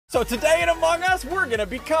So today in Among Us, we're gonna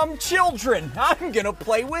become children. I'm gonna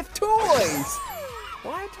play with toys.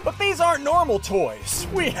 What? But these aren't normal toys.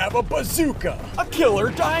 We have a bazooka, a killer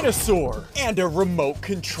dinosaur, and a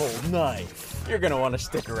remote-controlled knife. You're gonna want to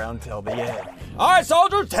stick around till the end. All right,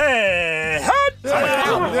 soldiers, head! All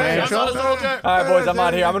right, boys, I'm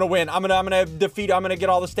out here. I'm gonna win. I'm gonna defeat. I'm gonna get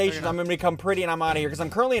all the stations. I'm gonna become pretty, and I'm out of here because I'm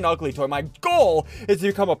currently an ugly toy. My goal is to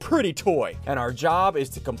become a pretty toy, and our job is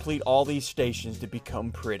to complete all these stations to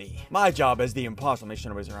become pretty. My job as the imposter. Make sure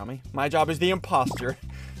nobody's around me. My job as the imposter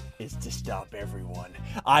is to stop everyone.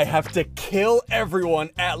 I have to kill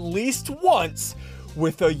everyone at least once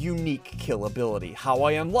with a unique kill ability. How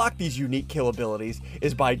I unlock these unique kill abilities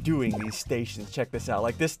is by doing these stations. Check this out,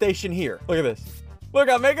 like this station here. Look at this. Look,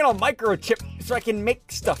 I'm making a microchip so I can make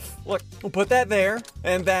stuff. Look, we'll put that there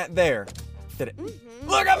and that there. Did it?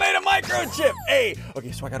 Look, I made a microchip. Hey,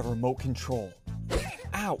 okay, so I got a remote control.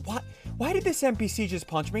 Ow, what? Why did this NPC just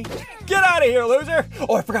punch me? Get out of here, loser!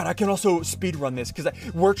 Oh, I forgot, I can also speed run this because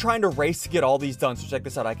we're trying to race to get all these done. So check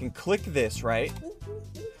this out, I can click this, right?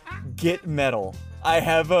 Get metal. I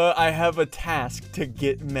have a task to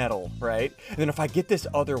get metal, right? And then if I get this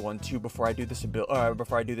other one too before I do this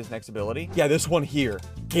next ability, yeah, this one here,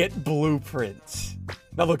 get blueprints.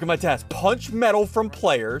 Now look at my task: punch metal from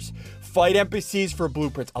players, fight NPCs for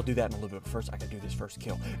blueprints. I'll do that in a little bit. First, I gotta do this first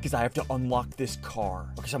kill because I have to unlock this car.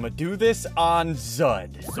 Okay, so I'm gonna do this on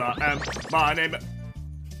Zud. My name.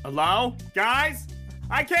 Hello, guys.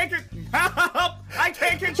 I can't get help. I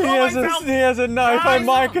can't control myself. He has a knife. Guys,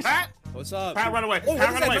 Mike. Pat, what's up? Pat, run away. Oh,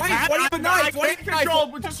 Pat, run away. Pat, what is the knife? I can't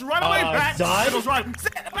control. Just run away, Pat. Zud? Run.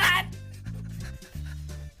 Pat.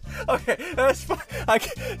 Okay, that's fine.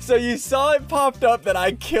 So you saw it popped up that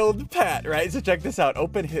I killed Pat, right? So check this out.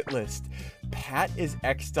 Open hit list. Pat is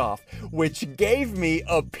X'd off, which gave me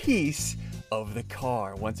a piece of the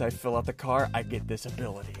car. Once I fill out the car, I get this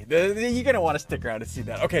ability. You're gonna want to stick around to see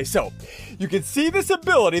that. Okay, so you can see this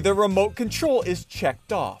ability. The remote control is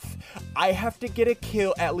checked off. I have to get a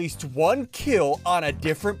kill, at least one kill on a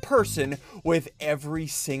different person with every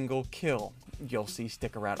single kill. You'll see,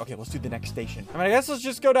 stick around. Okay, let's do the next station. I guess let's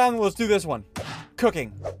just go down and let's do this one.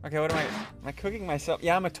 Cooking. Okay, what am I cooking myself?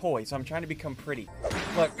 Yeah, I'm a toy, so I'm trying to become pretty.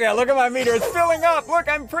 Look, yeah, look at my meter. It's filling up. Look,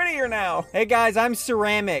 I'm prettier now. Hey, guys, I'm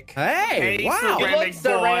ceramic. Hey, wow. You look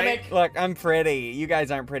ceramic. Look, I'm pretty. You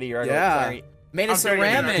guys aren't pretty, right? Yeah. Sorry. Made of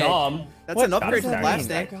ceramic. That's an upgrade from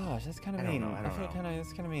plastic. Oh my gosh, that's kind of mean. I feel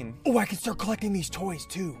that's kind of mean. Oh, I can start collecting these toys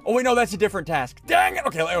too. Oh wait, no, that's a different task. Dang it.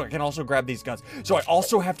 Okay, I can also grab these guns. So I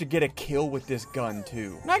also have to get a kill with this gun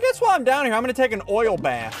too. Now I guess while I'm down here, I'm gonna take an oil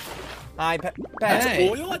bath. Hi, Pat. That's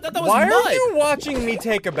oil? I thought that was Why mud. are you watching me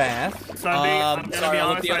take a bath? SSundee, I'm gonna sorry, be I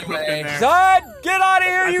honest, looked I the pooped other in there. Zud, get out of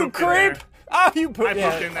here, I you pooped in creep! there. Oh, you pooped. I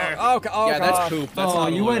pooped in there. Oh, okay. Yeah, that's poop. That's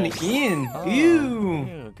not you oil. went in. Oh, Ew.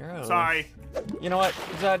 Ew, gross. Sorry. You know what,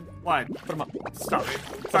 Zud? What? Put him up. Stop it.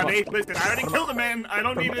 SSundee, listen, I already killed a man. I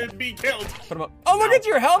don't need to be killed. Put him up. Oh, look at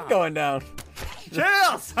your health going down.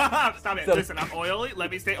 Chill! Stop it. Listen, I'm oily.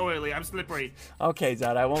 Let me stay oily. I'm slippery. Okay,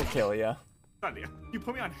 Zud, I won't kill you. SSundee, you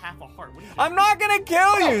put me on half a heart. What are you doing? I'm not gonna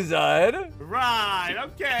kill you, Zud. Right,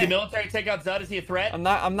 okay. The military take out Zud? Is he a threat? I'm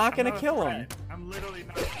not gonna not a kill him. threat. I'm literally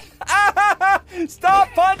not. Stop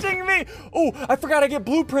punching me! Oh, I forgot I get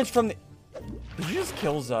blueprints from the... Did you just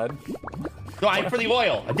kill Zud? No, I'm for the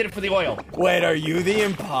oil. I did it for the oil. Wait, are you the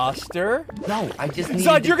imposter? No, I just need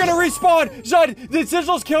Zud, you're gonna respawn! Zud, did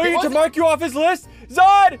Sigils kill you to mark you off his list?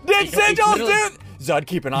 Zud, did Sigils do... Zud,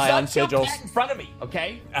 keep an eye on Zud killed Sigils. Pat in front of me,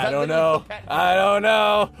 okay? I don't know. I don't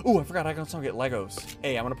know. Ooh, I forgot I can also get Legos.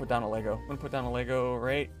 Hey, I'm gonna put down a Lego. I'm gonna put down a Lego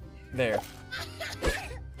right there.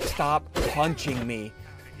 Stop punching me.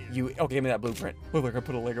 You, okay, give me that blueprint. Look, I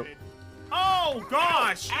put a Lego. Oh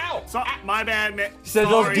gosh! Ow! So, my bad, man. Sigils,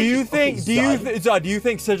 Sorry. do you think Zud. do you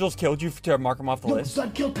think Sigils killed you to mark him off the list?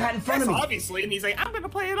 Zud killed Pat in front Yes, of me. obviously, and he's like, I'm gonna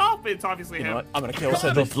play it off. It's obviously You know him. what? I'm gonna kill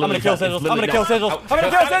Sigils. It's I'm gonna kill Sigils. I'm gonna literally kill not- Sigils. I'm gonna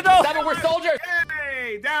kill Stop Sigils. it, we're soldiers!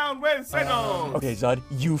 Hey, down with Sigils. Okay, Zud,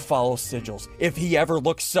 you follow Sigils. If he ever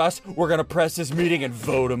looks sus, we're gonna press this meeting and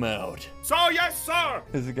vote him out. So yes, sir.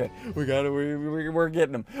 This is good. We're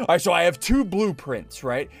getting him. All right, so I have 2 blueprints,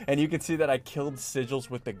 right? And you can see that I killed Sigils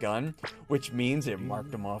with the gun, which means it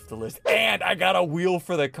marked him off the list. And I got a wheel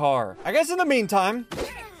for the car. I guess in the meantime,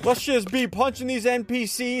 let's just be punching these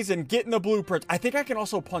NPCs and getting the blueprints. I think I can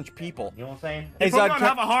also punch people. You know what I'm saying? Hey, Put me Zud, on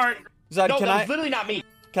half a heart. Zud, No, can that I was literally not me.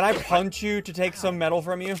 can I punch you to take some metal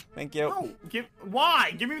from you? Thank you. No,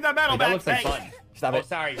 why? Give me that metal Wait, that back. looks like Thanks. fun. Stop Oh, it.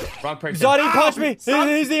 sorry. Wrong person. Zud, he punched me. Stop.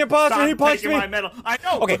 He's the imposter. Stop He punched taking me. my medal. I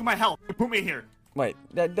know. Okay. Look at my health. Put me here. Wait,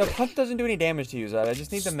 the punch doesn't do any damage to you, Zed. I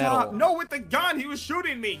just need the metal. No, with the gun. He was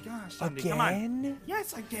shooting me. Gosh, SSundee, come on.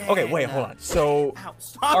 Yes, again. Okay, wait, hold on. So, Ow,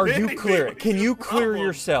 stop are hitting you me. clear? What is Can your you clear problem?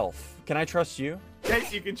 yourself? Can I trust you?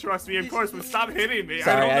 Yes, you can trust me, of course, but stop hitting me.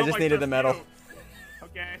 Sorry, I don't know just if needed the trust metal. you.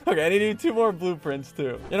 Okay. Okay, I need 2 more blueprints,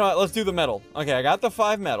 too. You know what? Let's do the metal. Okay, I got the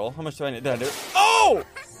 5 metal. How much do I need? Did I do? Oh!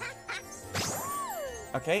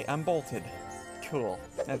 Okay, I'm bolted. Cool.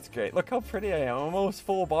 That's great. Look how pretty I am. I'm almost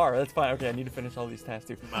full bar. That's fine. Okay, I need to finish all these tasks,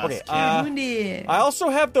 too. Okay, I also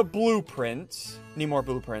have the blueprints. Need more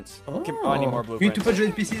blueprints. Oh, I need more blueprints. You need to put your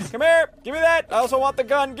NPCs. Come here. Give me that. I also want the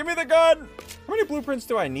gun. Give me the gun. How many blueprints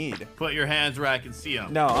do I need? Put your hands where I can see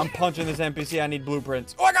them. No, I'm punching this NPC. I need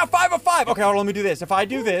blueprints. Oh, I got 5 of 5. Okay, hold on. Let me do this. If I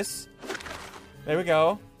do this, there we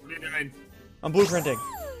go. What are you doing? I'm blueprinting.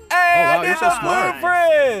 Hey, wow, I you're did so the smart.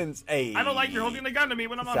 blueprints. Hey. I don't like you're holding the gun to me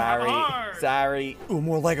when I'm on Sorry. hard. Sorry. Ooh,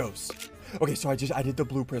 more Legos. Okay, so I did the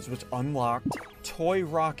blueprints, which unlocked toy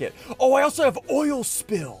rocket. Oh, I also have oil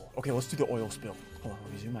spill. Okay, let's do the oil spill. Hold on,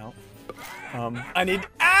 let me zoom out. I need.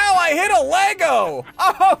 Ow! I hit a Lego.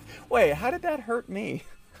 Oh, wait, how did that hurt me?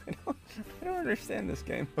 I don't understand this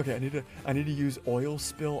game. Okay, I need to use oil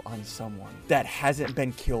spill on someone that hasn't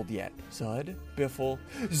been killed yet. Zud, Biffle.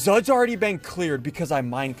 Zud's already been cleared because I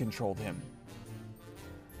mind controlled him.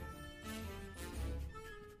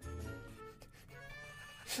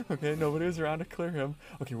 Okay, nobody was around to clear him.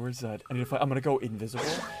 Okay, where's Zud? I'm gonna go invisible.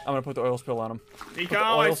 I'm gonna put the oil spill on him. Nico,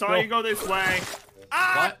 I saw you go this way.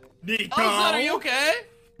 Ah! What? Nico! Oh, Zed, are you okay?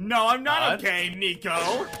 No, I'm not Zed? okay,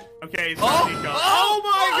 Nico. Okay, it's Oh, not Nico. oh,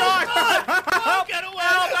 my god! Oh, get away!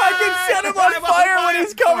 I can set him on fire when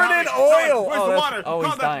he's covered in oil. Where's Oh, the that's- water? oh, he's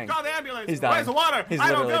Call dying. Call the ambulance. He's dying. Where's the water? He's I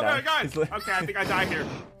don't literally feel very dying. good. Okay, I think I die here.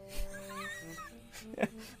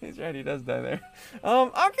 He's right, he does die there.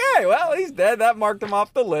 Okay, well, he's dead. That marked him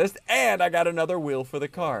off the list. And I got another wheel for the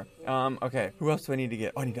car. Okay, who else do I need to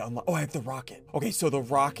get? Oh, I need to unlock. Oh, I have the rocket. Okay, so the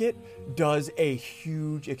rocket does a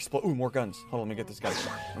huge explosion. Ooh, more guns. Hold on, let me get this gun.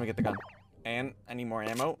 Let me get the gun. And I need more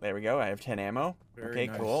ammo. There we go. I have 10 ammo. Very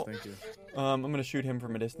nice. Cool. Thank you. I'm gonna shoot him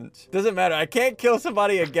from a distance. Doesn't matter. I can't kill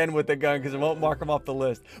somebody again with the gun because it won't mark him off the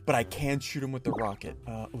list. But I can shoot him with the rocket.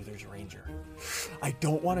 Oh, there's a ranger. I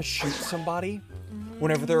don't want to shoot somebody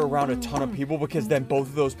whenever they're around a ton of people because then both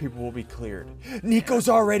of those people will be cleared. Nico's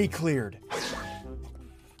already cleared.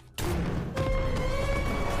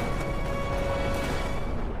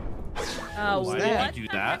 Why did you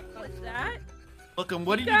do that? What's that? Look,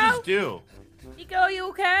 what did you Nico? just do? Nico, are you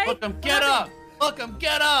okay? Look, get up! Look,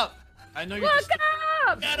 get up! I know you're Look just...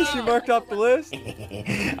 up! Get Is she up! marked off the list? I'm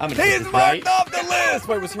gonna He's get this marked right. off the list!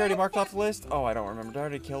 Wait, was he already marked off the list? Oh, I don't remember. Did I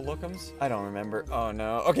already kill Lookums? I don't remember. Oh,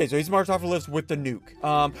 no. Okay, so he's marked off the list with the nuke.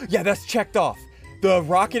 Yeah, that's checked off. The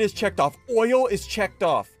rocket is checked off. Oil is checked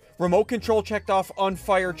off. Remote control checked off.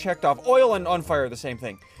 Unfire checked off. Oil and unfire are the same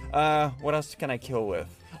thing. What else can I kill with?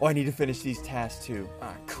 Oh, I need to finish these tasks, too.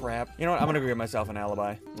 Ah, crap. You know what? I'm gonna go get myself an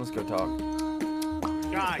alibi. Let's go talk.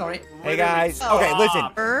 Guys, Sorry. Hey guys, okay, listen.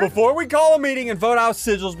 Before we call a meeting and vote out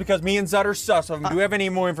sigils because me and Zud are sus of them, do we have any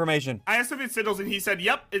more information? I asked him if it's Siddles, and he said,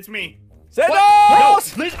 "Yep, it's me." Sigils!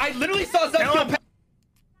 No, I literally saw Zed Kill kill him. Pat.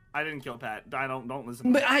 I didn't kill Pat. I don't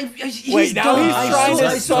listen. But Wait, now he's trying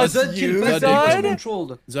to sus Zed you, killed Pat. Zud? Zed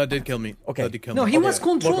controlled. Zed did kill me. Okay. Zed did kill No, me. he Okay. was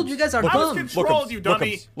controlled. You guys are I was dumb. controlled, you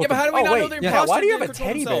dummy. Yeah, but how do we not know they're Yeah, imposters? why do you have a They control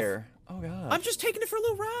teddy themselves? bear? Oh, God. I'm just taking it for a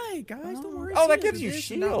little ride, guys. Don't worry. Oh, See, that gives do you this,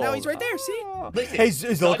 shield. and now he's right there. See? Listen, Hey, is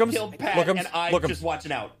Zed Lookums? killed Pat, Lookums? and I'm Lookums. just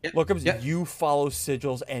watching out. Lookums, Yep. you follow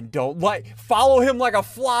sigils and don't follow him like a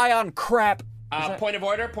fly on crap. Point of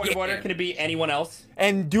order. Can it be anyone else?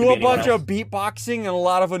 And do Could a be anyone bunch of beatboxing and a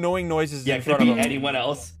lot of annoying noises Yeah, in could it front of be him. anyone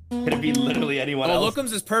else? Could it be literally anyone Oh, else?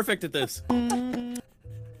 Lookums is perfect at this.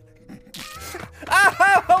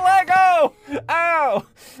 Ow! Lego! Ow!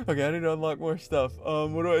 Okay, I need to unlock more stuff.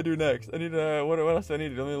 What do I do next? I need to, what else do I need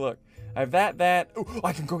to do? Let me look. I have that. Ooh,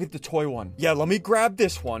 I can go get the toy one. Yeah, let me grab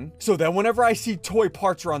this one. So that whenever I see toy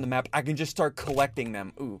parts around the map, I can just start collecting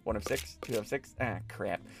them. Ooh, 1 of 6, 2 of 6. Ah,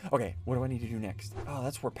 crap. Okay, what do I need to do next? Oh,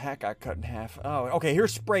 that's where Pat got cut in half. Oh, okay,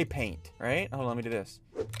 here's spray paint, right? Hold on, let me do this.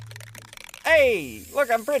 Hey,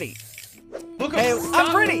 look, I'm pretty. Look, Hey, stop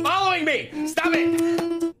I'm pretty. following me. Stop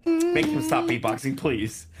it. Make him stop beatboxing,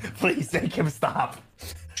 please. Please make him stop.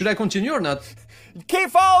 Should I continue or not? Keep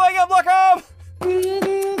following him, look up!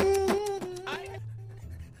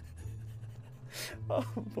 Oh,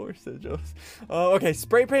 poor sigils. Okay,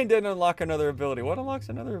 spray paint didn't unlock another ability. What unlocks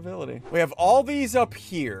another ability? We have all these up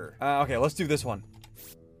here. Okay, let's do this one.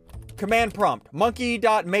 Command prompt.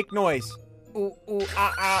 Monkey.make noise. Ooh, ooh,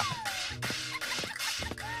 ah, ah.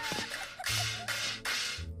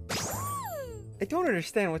 I don't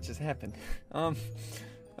understand what just happened.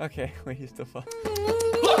 Okay, wait, he's still fun.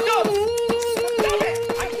 Look up! Stop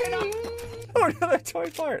it! I cannot. Oh, another toy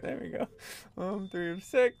part. There we go. 3 of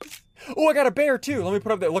 6. Oh, I got a bear too. Let me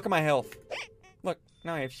put up there. Look at my health. Look,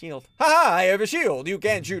 now I have shield. Haha, I have a shield. You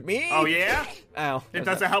can't shoot me. Oh, yeah? Ow. It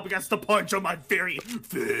doesn't help against the punch on my very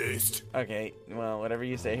fist. Okay, well, whatever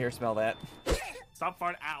you say. Here, smell that. Stop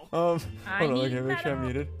farting out. Hold on, okay, make sure I'm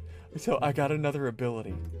muted. So I got another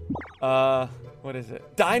ability. What is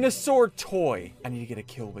it? Dinosaur toy. I need to get a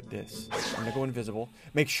kill with this. I'm gonna go invisible.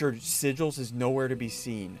 Make sure Sigils is nowhere to be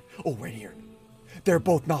seen. Oh, right here. They're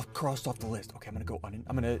both not crossed off the list. Okay,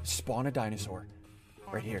 I'm gonna spawn a dinosaur.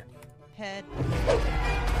 Right here. Head.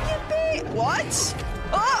 Yippee! What?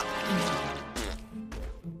 Oh!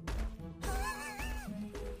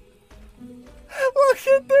 Look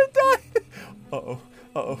at the die. Uh-oh.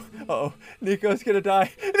 Uh-oh. Uh-oh. Nico's gonna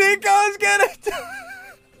die. Nico's gonna die.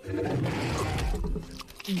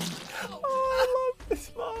 Oh, I love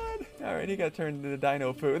this mod. Alright, he got turned into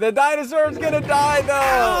dino poo. The dinosaur's gonna die,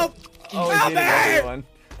 though! Oh, he's eating everyone.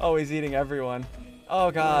 Oh, he's eating everyone.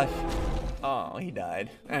 Oh, gosh. Oh, he died.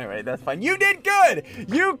 Anyway, that's fine. You did good!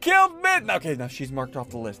 You killed Mid. Okay, now she's marked off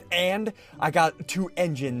the list. And I got 2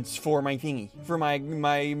 engines for my thingy. For my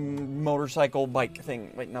motorcycle bike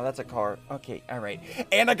thing. Wait, no, that's a car. Okay, alright.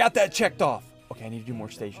 And I got that checked off. Okay, I need to do more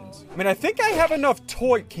stations. I mean, I think I have enough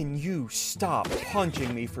toy. Can you stop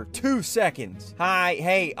punching me for 2 seconds? Hi,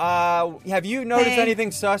 hey, have you noticed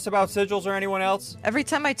anything sus about Sigils or anyone else? Every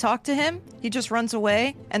time I talk to him, he just runs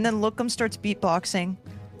away, and then Lookum starts beatboxing.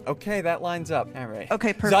 Okay, that lines up. All right.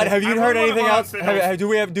 Okay, perfect. Zod, have you heard anything else? Do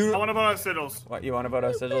we have? I want to vote on Sigils. What, you want to vote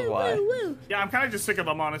on Sigils? Why? Yeah, I'm kind of just sick of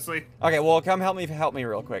them, honestly. Okay, well, come help me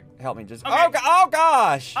real quick. Help me, just. Okay. Oh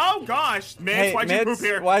gosh. Oh gosh, Mids, Hey, why'd you poop Mids,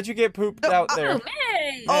 here? why'd you get pooped out there?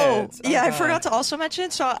 Oh, Mids, yeah, I God. forgot to also mention,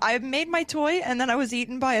 so I made my toy, and then I was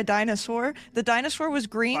eaten by a dinosaur. The dinosaur was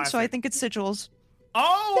green, so I think it's Sigils.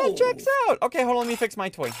 Oh! That checks out. Okay, hold on, let me fix my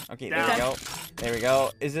toy. Okay, there we go. There we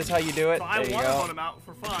go. Is this how you do it? So I There you want to go. vote him out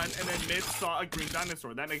for fun, and then Mids saw a green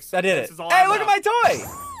dinosaur. That makes sense. I did it. This is all Hey, I'm look at about. my toy.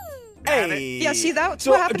 Hey. Yeah, see, that's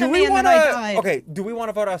So what happened do to we me, and wanna, then I died. Okay, do we want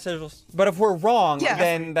to vote on Sigils? But if we're wrong, Yeah.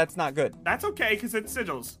 then that's not good. That's okay, because it's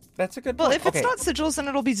Sigils. That's a good Well, point. if it's Okay. not Sigils, then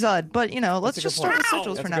it'll be Zud. But, let's a just good start with point.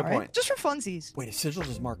 Sigils That's for a now, good right? point. Just for funsies. Wait, Sigils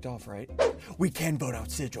is marked off, right? We can vote out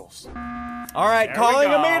Sigils. All right, There calling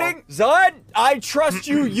we a go. meeting. Zud, I trust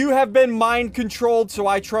you. You have been mind controlled, so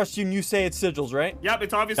I trust you, and you say it's Sigils, right? Yep,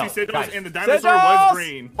 it's obviously No, Sigils, guys. and the dinosaur Sigils! was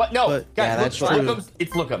green. What? No, But, guys, yeah, that's look, true. Lookums,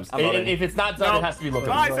 it's Lookums. I'm voting. If it's not Zud, No. it has to be Lookums.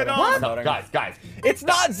 Bye, Sigils. No, guys. It's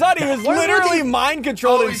not Zud. He was literally mind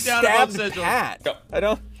controlled Oh, and he's down above stabbed Sigils. Pat. Go. I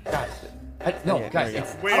don't. No, Okay, guys, there we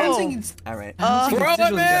it's, Wait, I don't think it's. All right. Throw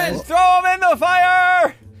him in! Throw him in the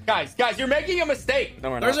fire! guys, you're making a mistake.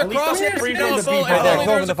 No, we're There's not. a least don't crosshair. freeze No, in the Soul, beat. Right there, Emily,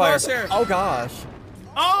 throw him in there's the a fire. crosshair. Oh gosh.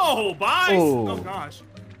 Oh, bye! Oh. Oh, gosh.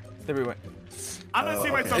 There we went. I'm gonna see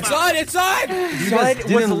myself It's out. on, it's on! Zud was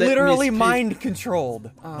didn't let me literally speak. mind controlled.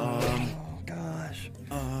 Oh gosh.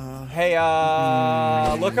 Hey,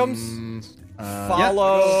 Lookums.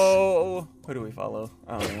 Follow. Who do we follow?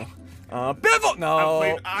 I don't know. Biffle.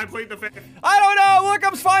 No. I played the fifth. I don't know.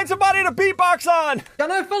 Lookums, find somebody to beatbox on.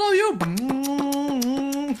 Can I follow you?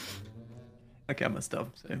 Okay, I messed up.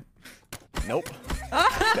 So. Nope.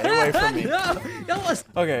 Stay away from me.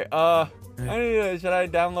 Okay. Should I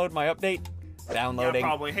download my update? Yeah, Downloading.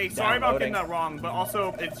 probably. Hey, sorry about Downloading. getting that wrong, but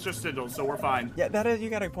also it's just Sigils, so we're fine. Yeah, that is. You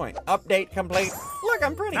got a point. Update complete. Look,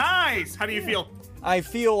 I'm pretty. Nice! How do you feel? I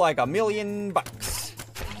feel like $1 million. Ow,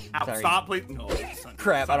 Sorry. stop, please. No, son.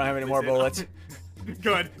 Crap, I don't have any more bullets.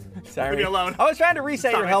 Good. Sorry. Leave me alone. I was trying to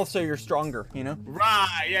reset Stop your it. health so you're stronger, you know?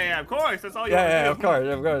 Right, yeah, of course. That's all you Yeah, have to do. of course. Oh, I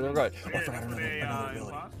Yeah, forgot that's what another ability.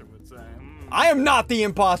 imposter would say. I am not the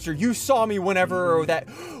imposter. You saw me whenever that.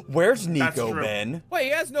 Where's Nico true. been? Wait, he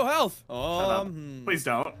has no health. Please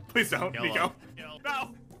don't. Please don't, Nico.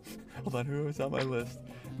 No. Hold on, who was on my list?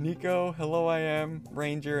 Nico, Hello I Am,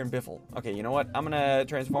 Ranger, and Biffle. Okay, you know what? I'm gonna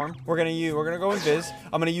transform. We're gonna go invis.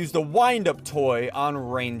 I'm gonna use the wind-up toy on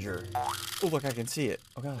Ranger. Oh, look, I can see it.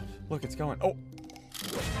 Oh god, look, it's going. Oh.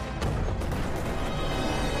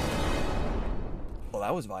 Well,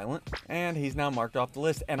 that was violent. And he's now marked off the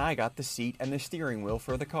list, and I got the seat and the steering wheel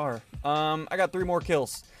for the car. I got 3 more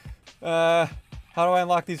kills. How do I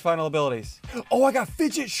unlock these final abilities? Oh, I got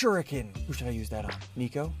Fidget Shuriken. Who should I use that on?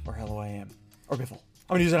 Nico or Hello I Am? Or Biffle?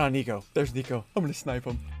 I'm gonna use it on Nico. There's Nico. I'm gonna snipe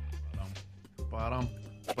him. I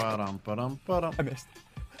missed.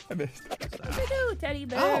 Hello, teddy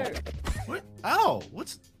bear. Ow. What? Ow.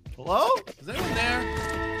 What's... Hello? Is anyone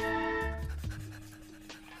there?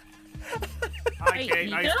 Okay,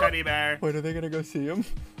 nice teddy bear. Wait, are they gonna go see him?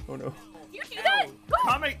 Oh no. You do that?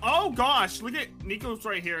 Coming. Oh gosh, look at Nico's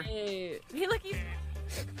right here. Hey, look, he's.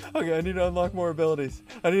 Okay, I need to unlock more abilities.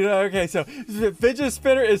 Okay, so fidget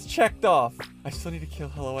spinner is checked off. I still need to kill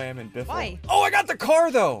Hello Am and Biffle. Why? Oh, I got the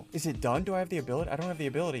car though. Is it done? Do I have the ability? I don't have the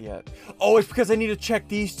ability yet. Oh, it's because I need to check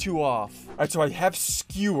these two off. All right, so I have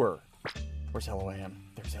skewer. Where's Hello Am?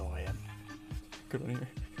 There's Hello Am. Good one here.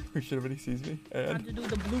 We should have when he sees me. Time to do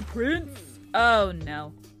the blueprints. Oh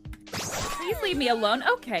no. Please leave me alone.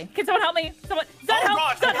 Okay. Can someone help me? Someone help!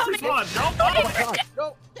 Gosh, Someone help me! this one. No, oh my God.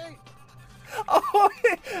 Go.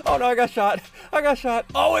 Oh no, I got shot.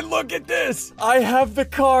 Oh, and look at this. I have the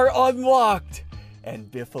car unlocked.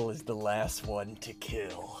 And Biffle is the last one to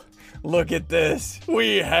kill. Look at this.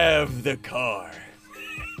 We have the car.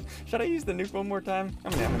 Should I use the nuke one more time?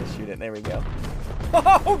 I'm gonna shoot it. There we go.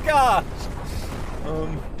 Oh gosh.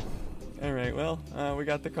 All right, well, we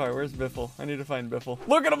got the car. Where's Biffle? I need to find Biffle.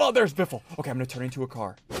 Look at him all. There's Biffle. Okay, I'm gonna turn into a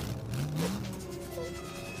car.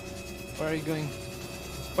 Where are you going?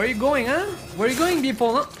 Where are you going, huh? Where are you going,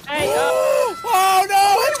 people? Huh? Hey, Oh no!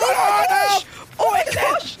 Oh my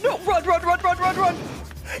gosh! No, run!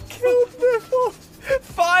 Kill Biffle.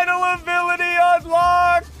 Final ability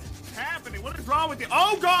unlocked. What's happening? What is wrong with you?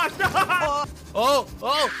 Oh gosh! Oh!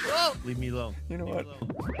 Leave me alone. You know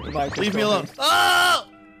what? Leave me alone. Oh!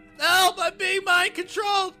 Help! I'm being mind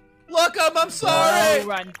controlled. Look, I'm sorry. oh,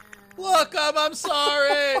 run. Look, I'm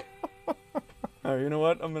sorry. Oh, you know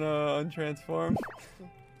what? I'm gonna untransform.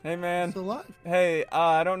 Hey man. Still alive. Hey,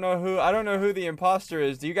 I don't know who the imposter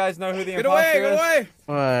is. Do you guys know who the imposter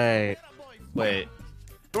is? Wait.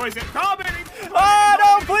 Boys, call me! Oh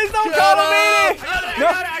no! Please don't call a meeting!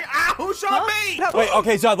 Who shot me? Wait,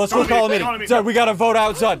 okay, Zud, let's go call a meeting. Zud, we gotta vote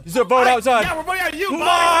out Zud. Vote out Zud. Yeah, we're voting out you.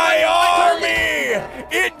 My army!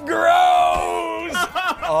 It grows!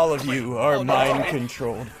 All of you are mind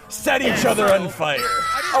controlled. Set each other on fire.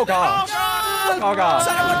 Oh gosh. Oh gosh.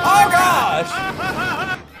 Oh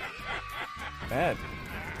gosh! Bad.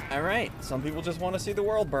 Alright, some people just want to see the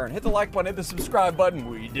world burn. Hit the like button, hit the subscribe button.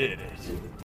 We did it.